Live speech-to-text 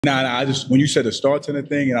Nah. I just when you said the start to the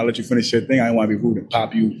thing, and I let you finish your thing, I didn't want to be rude and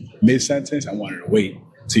pop you mid sentence. I wanted to wait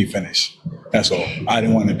till you finish. That's all. I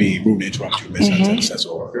didn't want to be rude and interrupt you mid sentence. That's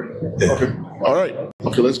all. Yeah. Okay. All right.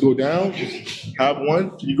 Okay. Let's go down. Have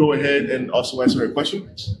one. Can you go ahead and also answer her question?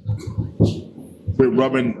 We're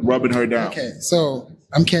rubbing her down. Okay. So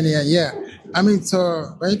I'm Kenny, and yeah. I mean,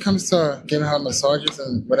 so when it comes to giving her massages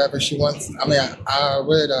and whatever she wants, I mean, I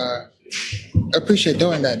would appreciate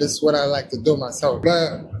doing that. This is what I like to do myself.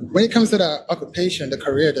 But when it comes to the occupation, the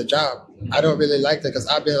career, the job, I don't really like that because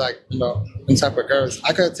I've been like, in type of girls.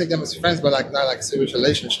 I could take them as friends, but like not like a serious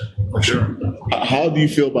relationship. For sure. How do you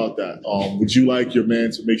feel about that? Would you like your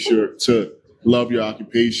man to make sure to love your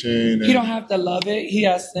occupation? He don't have to love it. He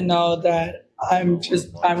has to know that I went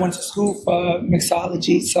to school for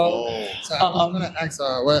mixology, so I'm gonna ask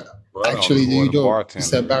what actually do you do? You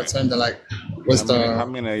said bartender, like what's how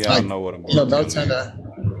many of y'all know what I'm doing? Bartender.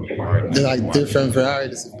 There's like different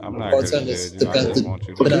varieties of bartenders depending on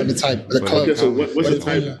the type of the club. Okay, so what's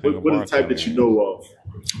the type that you know of?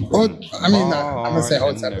 Well, I mean, I'm gonna say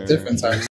all type of different types.